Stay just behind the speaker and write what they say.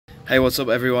Hey, what's up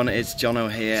everyone, it's Jono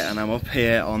here and I'm up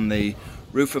here on the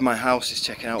roof of my house just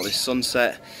checking out this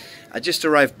sunset. I just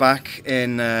arrived back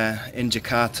in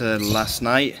Jakarta last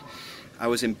night. I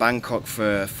was in Bangkok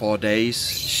for 4 days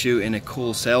shooting a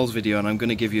cool sales video and I'm going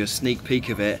to give you a sneak peek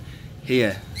of it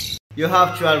here. You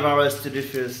have 12 hours to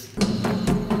defuse.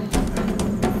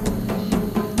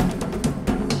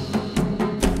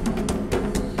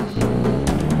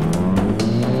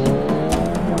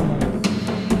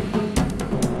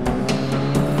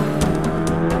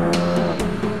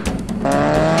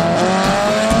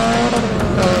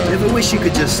 I wish you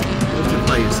could just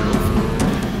multiply yourself.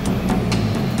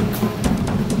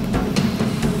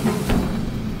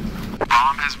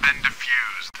 Bomb has been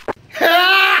defused.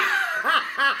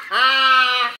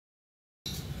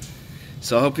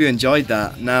 So I hope you enjoyed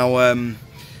that. Now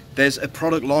there's a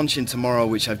product launching tomorrow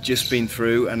which I've just been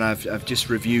through and I've just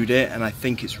reviewed it and I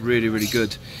think it's really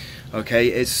good. Okay,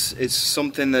 it's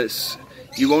something that's,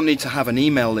 you won't need to have an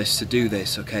email list to do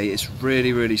this. Okay, it's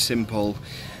really simple.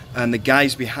 And the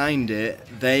guys behind it,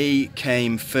 they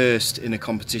came first in a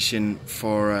competition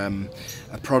for a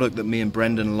product that me and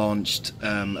Brendan launched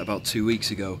about 2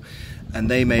 weeks ago,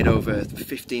 and they made over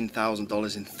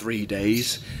 $15,000 in 3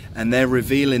 days, and they're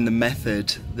revealing the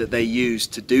method that they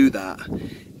used to do that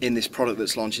in this product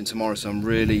that's launching tomorrow. So I'm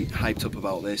really hyped up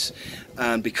about this,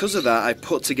 and because of that I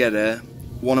put together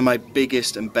one of my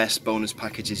biggest and best bonus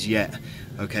packages yet.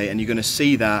 Okay, and you're going to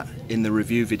see that in the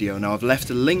review video. Now I've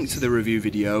left a link to the review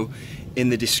video in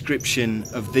the description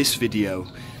of this video,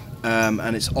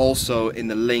 and it's also in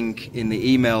the link in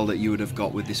the email that you would have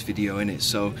got with this video in it,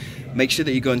 so make sure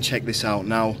that you go and check this out.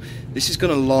 Now this is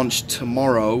going to launch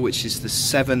tomorrow, which is the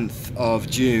 7th of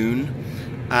June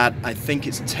at, I think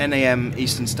it's 10 AM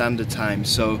Eastern Standard Time,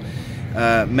 so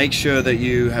make sure that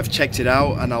you have checked it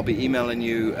out, and I'll be emailing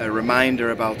you a reminder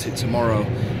about it tomorrow.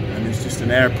 And there's just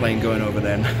an airplane going over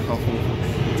there now.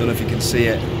 Don't know if you can see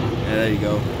it. Yeah, there you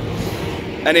go.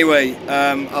 Anyway,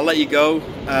 I'll let you go.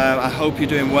 I hope you're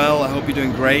doing well. I hope you're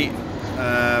doing great.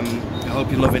 I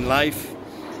hope you're loving life,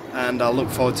 and I'll look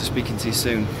forward to speaking to you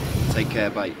soon. Take care.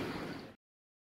 Bye.